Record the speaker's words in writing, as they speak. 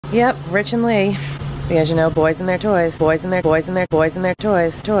Yep, Rich and Lee. Because you know, boys and their toys. Boys and their toys.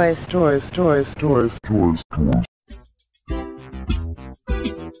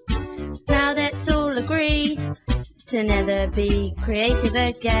 Now let's all agree to never be creative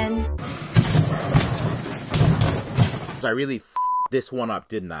again. I really f***ed this one up,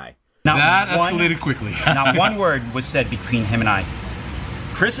 didn't I? That escalated quickly. Not one word was said between him and I.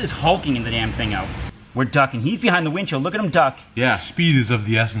 Chris is hulking in the damn thing out. We're ducking. He's behind the windshield. Look at him duck. Yeah. Speed is of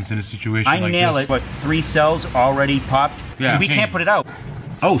the essence in a situation like this. I nail it. What, 3 cells already popped? Yeah. We can't put it out.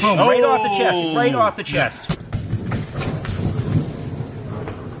 Oh, boom, right off the chest. Right off the chest.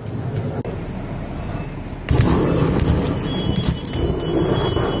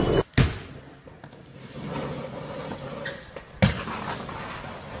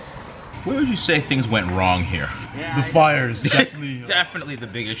 Where would you say things went wrong here? The fires, definitely. Definitely the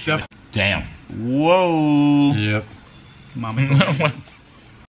biggest shit. Damn. Whoa. Yep. Mama.